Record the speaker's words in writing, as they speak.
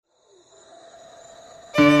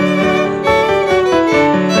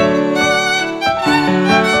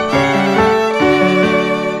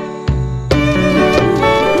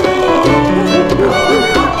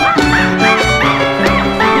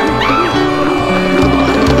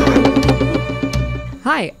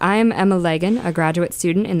Hi, I'm Emma Legan, a graduate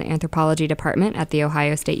student in the anthropology department at The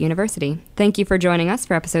Ohio State University. Thank you for joining us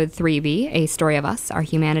for episode 3b, A Story of Us, Our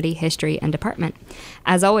Humanity, History, and Department.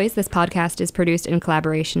 As always, this podcast is produced in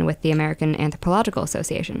collaboration with the American Anthropological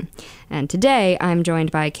Association. And today, I'm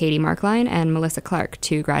joined by Katy Marklein and Melissa Clark,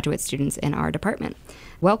 two graduate students in our department.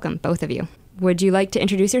 Welcome, both of you. Would you like to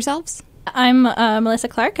introduce yourselves? I'm Melissa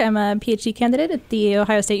Clark. I'm a PhD candidate at The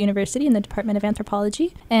Ohio State University in the Department of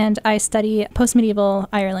Anthropology, and I study post-medieval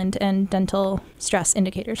Ireland and dental stress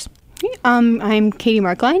indicators. I'm Katy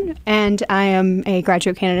Marklein, and I am a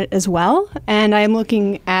graduate candidate as well, and I am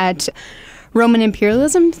looking at Roman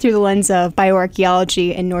imperialism through the lens of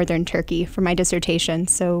bioarchaeology in northern Turkey for my dissertation.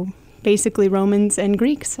 So basically Romans and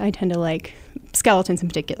Greeks. I tend to like skeletons in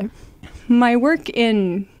particular. My work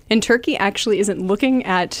in Turkey actually isn't looking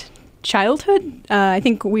at childhood. I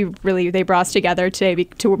think they brought us together today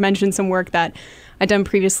to mention some work that I'd done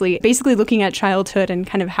previously, basically looking at childhood and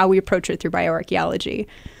kind of how we approach it through bioarchaeology.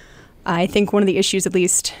 I think one of the issues, at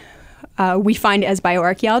least, we find as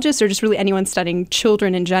bioarchaeologists, or just really anyone studying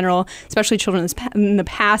children in general, especially children in the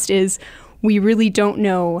past, is we really don't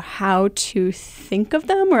know how to think of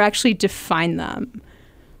them or actually define them.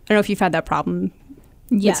 I don't know if you've had that problem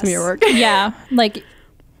with some of your work. Yeah,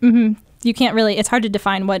 you can't really, it's hard to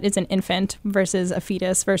define what is an infant versus a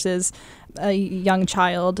fetus versus a young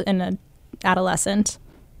child and an adolescent.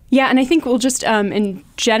 Yeah, and I think we'll just, in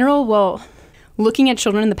general, looking at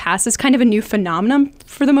children in the past is kind of a new phenomenon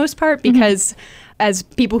for the most part, because as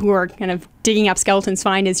people who are kind of digging up skeletons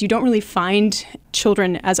find, is you don't really find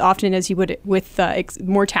children as often as you would with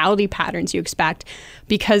mortality patterns you expect,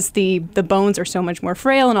 because the bones are so much more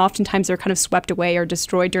frail, and oftentimes they're kind of swept away or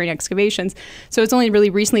destroyed during excavations. So it's only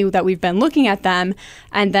really recently that we've been looking at them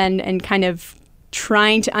and kind of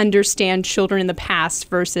trying to understand children in the past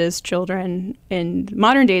versus children in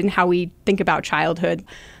modern day and how we think about childhood.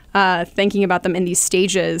 Thinking about them in these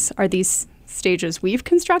stages. Are these stages we've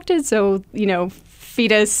constructed? So,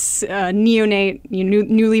 fetus, neonate,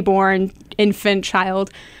 newly born, infant, child,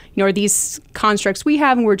 are these constructs we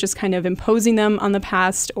have and we're just kind of imposing them on the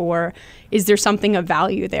past, or is there something of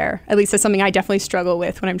value there? At least that's something I definitely struggle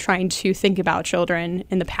with when I'm trying to think about children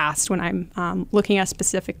in the past when I'm looking at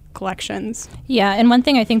specific collections. Yeah, and one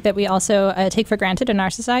thing I think that we also take for granted in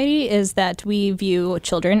our society is that we view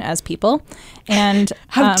children as people. And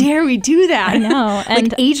how dare we do that? I know.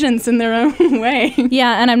 And like agents in their own way.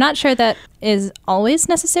 Yeah, and I'm not sure that is always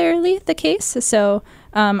necessarily the case. So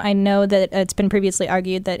I know that it's been previously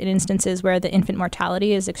argued that in instances where the infant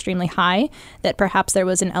mortality is extremely high, that perhaps there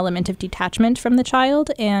was an element of detachment from the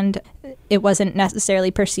child and it wasn't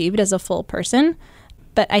necessarily perceived as a full person.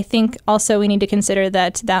 But I think also we need to consider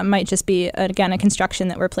that might just be, again, a construction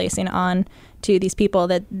that we're placing on to these people,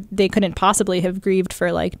 that they couldn't possibly have grieved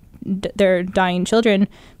for their dying children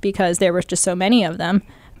because there were just so many of them.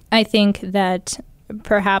 I think that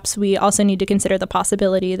perhaps we also need to consider the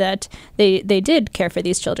possibility that they did care for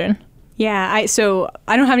these children. Yeah, so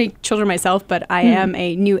I don't have any children myself, but I am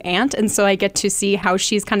a new aunt, and so I get to see how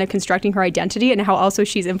she's kind of constructing her identity and how also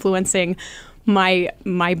she's influencing my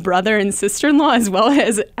brother and sister-in-law as well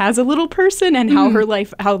as a little person, and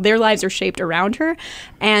how their lives are shaped around her.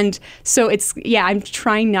 And so I'm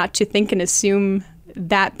trying not to think and assume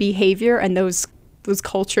that behavior and those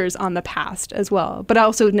cultures on the past as well, but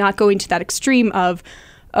also not going to that extreme of,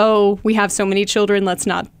 we have so many children,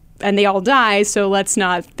 and they all die, so let's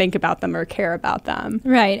not think about them or care about them.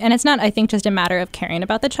 Right, and it's not, I think, just a matter of caring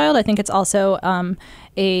about the child. I think it's also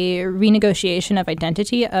a renegotiation of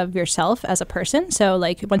identity of yourself as a person. So,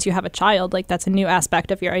 once you have a child, that's a new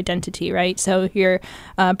aspect of your identity, right? So your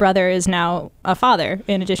brother is now a father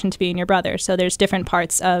in addition to being your brother. So there's different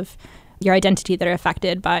parts of your identity that are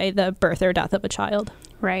affected by the birth or death of a child.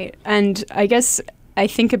 Right. And I guess I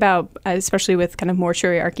think about, especially with kind of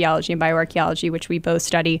mortuary archaeology and bioarchaeology, which we both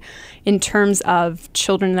study, in terms of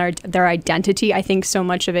children and their identity, I think so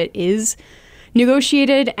much of it is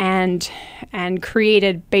negotiated and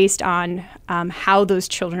created based on how those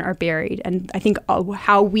children are buried. And I think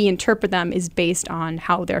how we interpret them is based on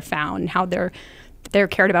how they're found, how they're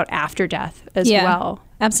cared about after death as well.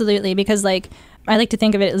 Absolutely, because I like to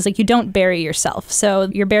think of it as you don't bury yourself. So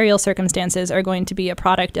your burial circumstances are going to be a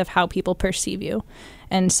product of how people perceive you.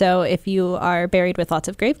 And so if you are buried with lots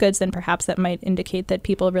of grave goods, then perhaps that might indicate that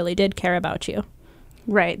people really did care about you.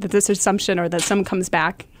 Right, that this assumption or that someone comes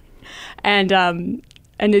back. And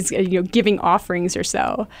and is giving offerings or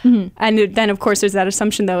so. And then, of course, there's that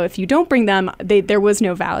assumption, though, if you don't bring them, there was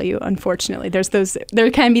no value, unfortunately.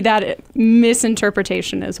 There can be that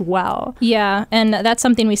misinterpretation as well. Yeah, and that's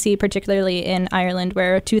something we see particularly in Ireland,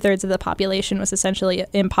 where 2/3 of the population was essentially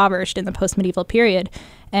impoverished in the post-medieval period.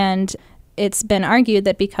 And it's been argued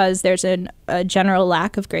that because there's a general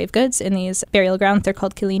lack of grave goods in these burial grounds, they're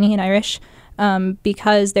called Killeen in Irish,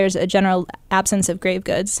 because there's a general absence of grave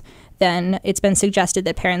goods, then it's been suggested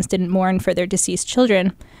that parents didn't mourn for their deceased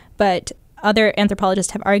children. But other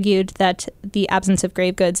anthropologists have argued that the absence of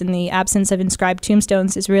grave goods and the absence of inscribed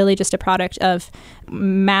tombstones is really just a product of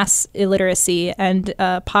mass illiteracy and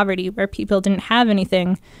poverty, where people didn't have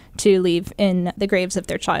anything to leave in the graves of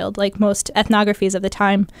their child. Like most ethnographies of the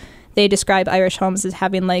time, they describe Irish homes as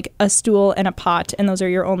having like a stool and a pot, and those are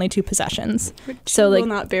your only two possessions. Which you will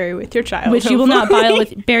not bury with your child. Which you will not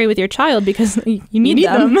bury with your child because you need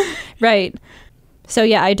them. Right. So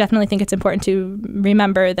yeah, I definitely think it's important to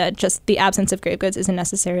remember that just the absence of grave goods isn't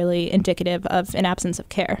necessarily indicative of an absence of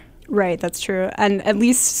care. Right, that's true. And at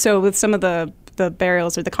least so with some of the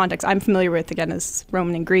burials or the context I'm familiar with, again, as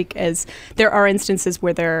Roman and Greek, is there are instances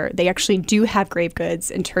where they actually do have grave goods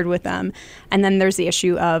interred with them. And then there's the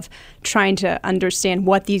issue of trying to understand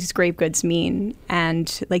what these grave goods mean.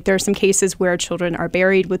 And like there are some cases where children are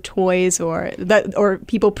buried with toys or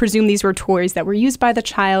people presume these were toys that were used by the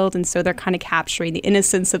child. And so they're kind of capturing the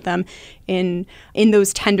innocence of them in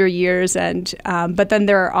those tender years. And but then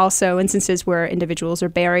there are also instances where individuals are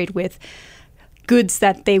buried with goods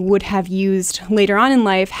that they would have used later on in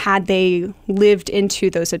life had they lived into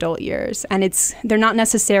those adult years. And they're not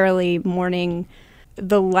necessarily mourning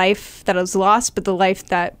the life that was lost, but the life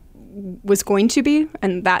that was going to be,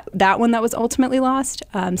 and that one that was ultimately lost.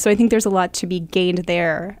 So I think there's a lot to be gained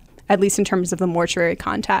there, at least in terms of the mortuary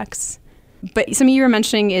context. But something you were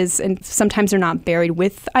mentioning is, and sometimes they're not buried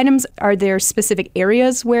with items. Are there specific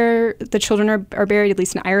areas where the children are buried, at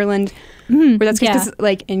least in Ireland, where that's because,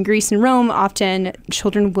 like in Greece and Rome, often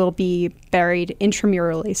children will be buried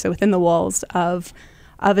intramurally, so within the walls of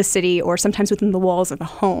a city, or sometimes within the walls of a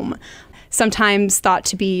home. Sometimes thought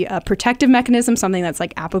to be a protective mechanism, something that's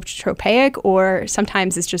like apotropaic, or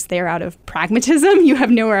sometimes it's just there out of pragmatism. You have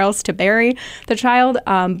nowhere else to bury the child.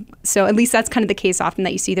 So at least that's kind of the case often,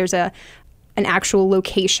 that you see there's an actual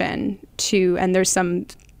location and there's some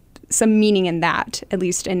meaning in that, at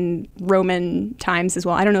least in Roman times as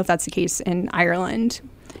well. I don't know if that's the case in Ireland.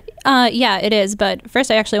 Yeah, it is. But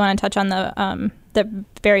first, I actually want to touch on the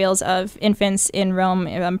burials of infants in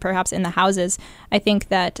Rome, perhaps in the houses. I think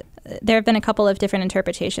that there have been a couple of different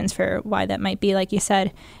interpretations for why that might be, like you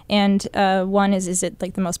said. And one is it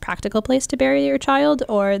like the most practical place to bury your child?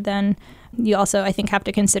 Or then you also, I think, have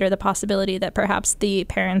to consider the possibility that perhaps the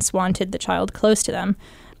parents wanted the child close to them.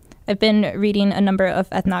 I've been reading a number of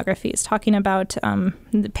ethnographies talking about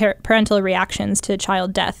the parental reactions to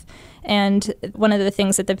child death. And one of the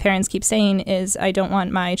things that the parents keep saying is, I don't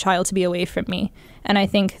want my child to be away from me. And I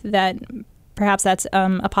think that perhaps that's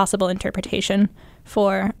a possible interpretation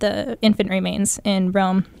for the infant remains in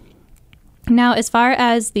Rome. Now, as far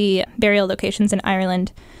as the burial locations in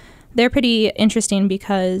Ireland, they're pretty interesting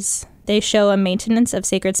because they show a maintenance of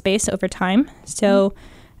sacred space over time. So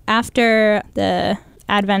after the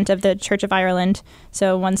advent of the Church of Ireland,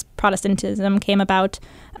 so once Protestantism came about,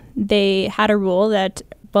 they had a rule that,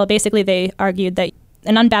 well, basically they argued that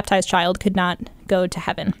an unbaptized child could not go to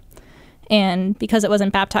heaven. And because it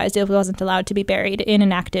wasn't baptized, it wasn't allowed to be buried in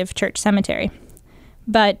an active church cemetery.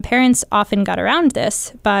 But parents often got around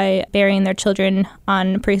this by burying their children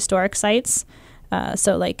on prehistoric sites,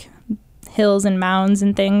 so like hills and mounds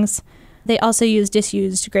and things. They also used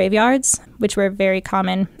disused graveyards, which were very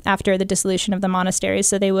common after the dissolution of the monasteries.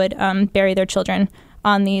 So they would bury their children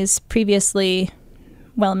on these previously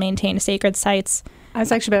well-maintained sacred sites. I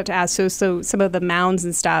was actually about to ask, so some of the mounds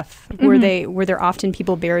and stuff, were there often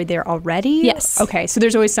people buried there already? Yes. Okay, so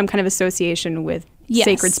there's always some kind of association with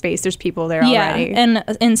sacred space. There's people there already. And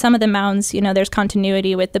in some of the mounds, there's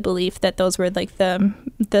continuity with the belief that those were like the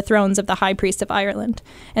thrones of the high priest of Ireland.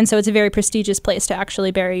 And so it's a very prestigious place to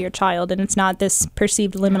actually bury your child, and it's not this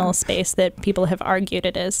perceived liminal space that people have argued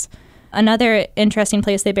it is. Another interesting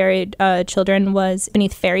place they buried children was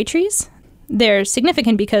beneath fairy trees. They're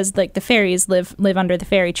significant because like the fairies live under the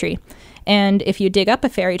fairy tree. And if you dig up a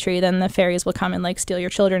fairy tree, then the fairies will come and like steal your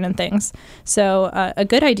children and things. So a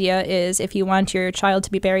good idea is, if you want your child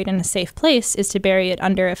to be buried in a safe place, is to bury it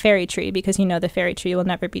under a fairy tree, because the fairy tree will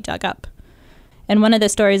never be dug up. And one of the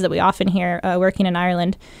stories that we often hear working in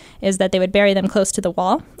Ireland is that they would bury them close to the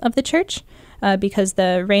wall of the church because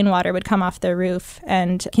the rainwater would come off the roof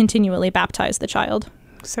and continually baptize the child.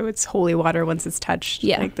 So it's holy water once it's touched,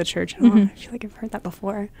 Yeah. like the church. Oh, I feel like I've heard that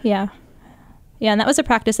before. Yeah. Yeah, and that was a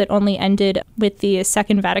practice that only ended with the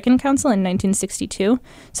Second Vatican Council in 1962.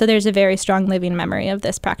 So there's a very strong living memory of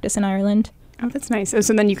this practice in Ireland. Oh, that's nice.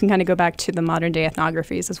 So then you can kind of go back to the modern day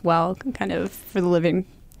ethnographies as well, kind of for the living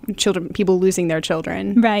children, people losing their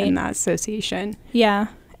children, right, in that association. Yeah.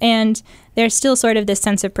 And there's still sort of this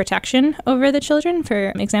sense of protection over the children.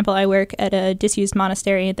 For example, I work at a disused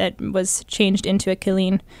monastery that was changed into a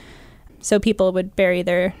killeen. So people would bury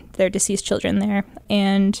their deceased children there.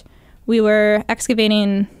 And we were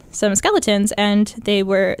excavating some skeletons, and the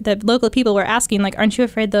local people were asking, like, aren't you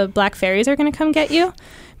afraid the black fairies are going to come get you?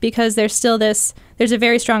 Because there's a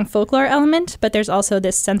very strong folklore element, but there's also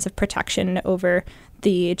this sense of protection over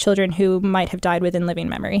the children who might have died within living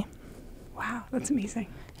memory. Wow, that's amazing.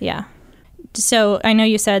 Yeah. So I know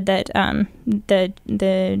you said that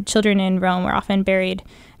the children in Rome were often buried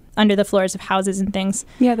under the floors of houses and things.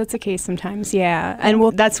 Yeah, that's the case sometimes, yeah. And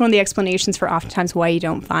well, that's one of the explanations for oftentimes why you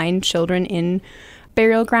don't find children in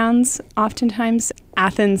burial grounds. Oftentimes,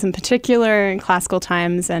 Athens in particular, in classical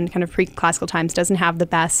times and kind of pre-classical times, doesn't have the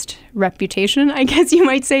best reputation, I guess you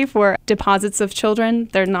might say, for deposits of children.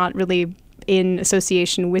 They're not really in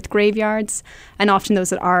association with graveyards, and often those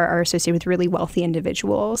that are associated with really wealthy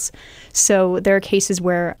individuals. So there are cases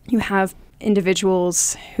where you have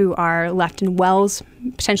individuals who are left in wells,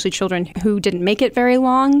 potentially children who didn't make it very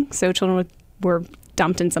long. So children were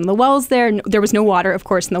dumped in some of the wells there. There was no water, of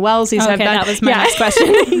course, in the wells. That was my next question.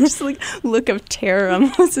 Just like look of terror on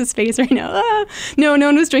Melissa's face right now. No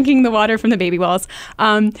one was drinking the water from the baby wells.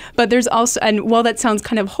 But there's also, and while that sounds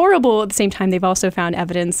kind of horrible, at the same time, they've also found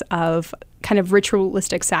evidence of kind of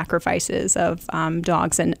ritualistic sacrifices of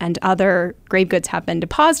dogs and other grave goods have been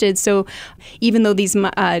deposited. So even though these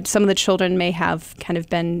some of the children may have kind of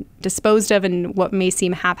been disposed of in what may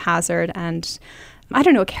seem haphazard and, I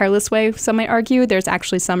don't know, a careless way, some might argue, there's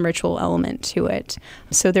actually some ritual element to it.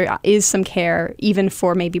 So there is some care, even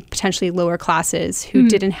for maybe potentially lower classes who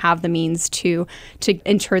didn't have the means to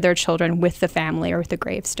inter their children with the family or with the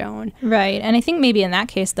gravestone. Right. And I think maybe in that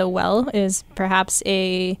case, the well is perhaps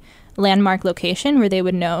a landmark location where they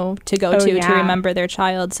would know to go to remember their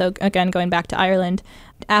child. So again, going back to Ireland,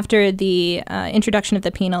 after the introduction of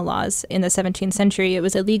the penal laws in the 17th century, it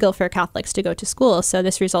was illegal for Catholics to go to school. So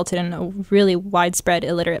this resulted in a really widespread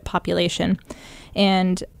illiterate population.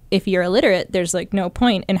 And if you're illiterate, there's like no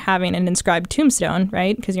point in having an inscribed tombstone,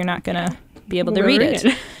 right? Because you're not going to be able to read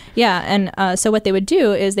it. Yeah. And so what they would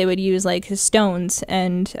do is they would use like stones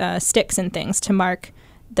and sticks and things to mark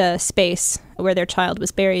the space where their child was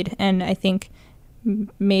buried. And I think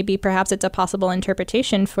maybe perhaps it's a possible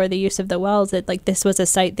interpretation for the use of the wells that like this was a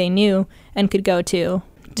site they knew and could go to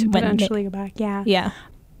potentially go back. Yeah.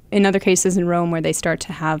 In other cases in Rome where they start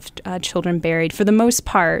to have children buried, for the most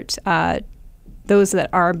part, those that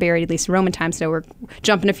are buried, at least in Roman times, so we're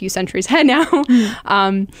jumping a few centuries ahead now,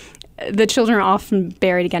 the children are often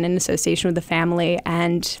buried again in association with the family,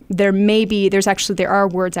 and there are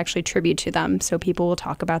words actually attributed to them. So people will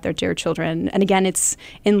talk about their dear children, and again, it's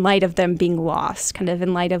in light of them being lost, kind of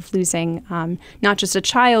in light of losing not just a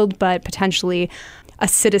child, but potentially a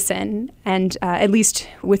citizen. And at least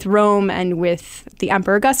with Rome and with the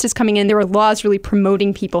Emperor Augustus coming in, there were laws really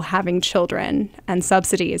promoting people having children and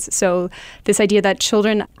subsidies. So this idea that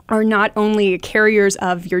children are not only carriers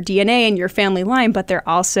of your DNA and your family line, but they're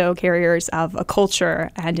also carriers of a culture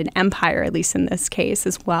and an empire, at least in this case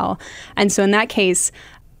as well. And so in that case,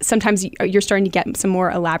 sometimes you're starting to get some more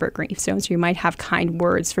elaborate gravestones. You might have kind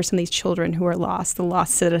words for some of these children who are lost, the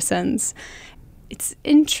lost citizens. It's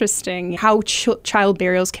interesting how child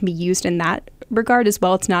burials can be used in that regard as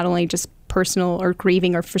well. It's not only just personal or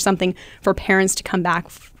grieving or for something for parents to come back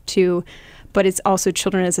to, but it's also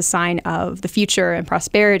children as a sign of the future and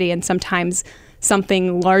prosperity and sometimes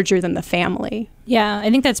something larger than the family. Yeah, I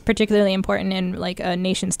think that's particularly important in like a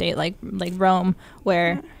nation state like Rome,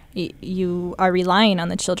 where you are relying on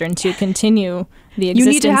the children to continue the existence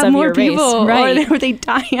you need to have of more your people, race. Right. or they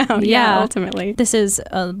die out. Yeah, ultimately. This is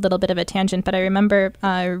a little bit of a tangent, but I remember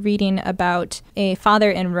reading about a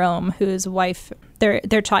father in Rome whose wife,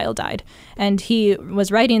 their child died, and he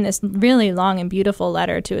was writing this really long and beautiful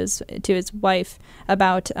letter to his wife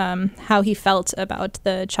about how he felt about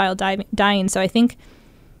the child dying. So I think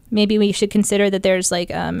maybe we should consider that there's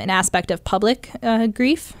like an aspect of public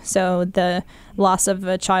grief, so the loss of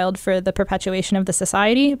a child for the perpetuation of the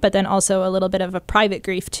society, but then also a little bit of a private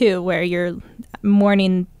grief too, where you're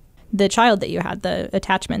mourning the child that you had, the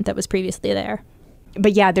attachment that was previously there.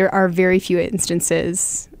 But yeah, there are very few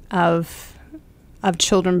instances of of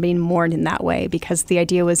children being mourned in that way, because the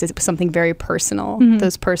idea was it's something very personal.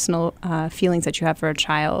 Those personal feelings that you have for a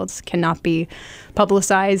child cannot be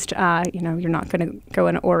publicized. You're not going to go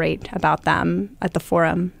and orate about them at the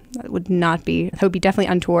forum. That would be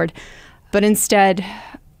definitely untoward. But instead,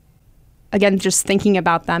 again, just thinking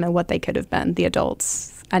about them and what they could have been, the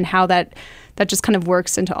adults, and how that just kind of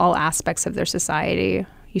works into all aspects of their society.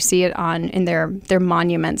 You see it in their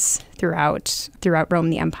monuments throughout Rome,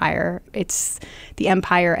 the empire. It's the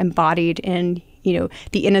empire embodied in, the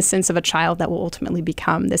innocence of a child that will ultimately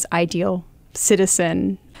become this ideal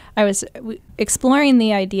citizen. I was exploring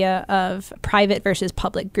the idea of private versus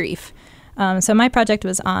public grief. So my project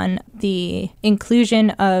was on the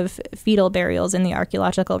inclusion of fetal burials in the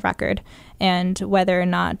archaeological record, and whether or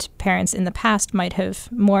not parents in the past might have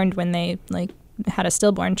mourned when they had a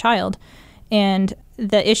stillborn child. And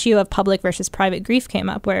the issue of public versus private grief came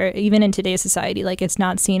up, where even in today's society, it's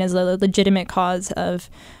not seen as a legitimate cause of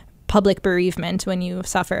public bereavement when you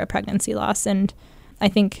suffer a pregnancy loss. And I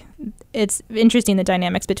think it's interesting, the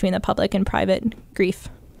dynamics between the public and private grief.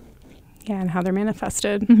 Yeah, and how they're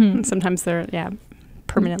manifested. And sometimes they're,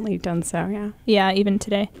 permanently done so, yeah. Yeah, even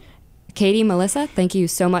today. Katy, Melissa, thank you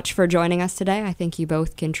so much for joining us today. I think you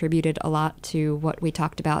both contributed a lot to what we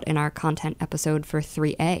talked about in our content episode for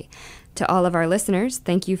 3A. To all of our listeners,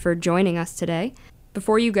 thank you for joining us today.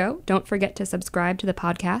 Before you go, don't forget to subscribe to the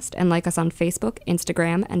podcast and like us on Facebook,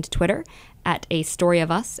 Instagram, and Twitter at A Story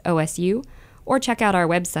of Us, OSU, or check out our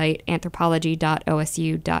website,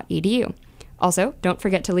 anthropology.osu.edu. Also, don't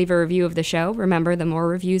forget to leave a review of the show. Remember, the more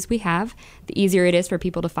reviews we have, the easier it is for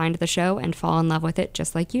people to find the show and fall in love with it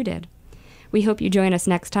just like you did. We hope you join us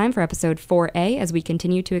next time for episode 4A as we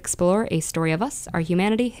continue to explore A Story of Us, our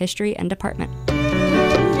humanity, history, and department.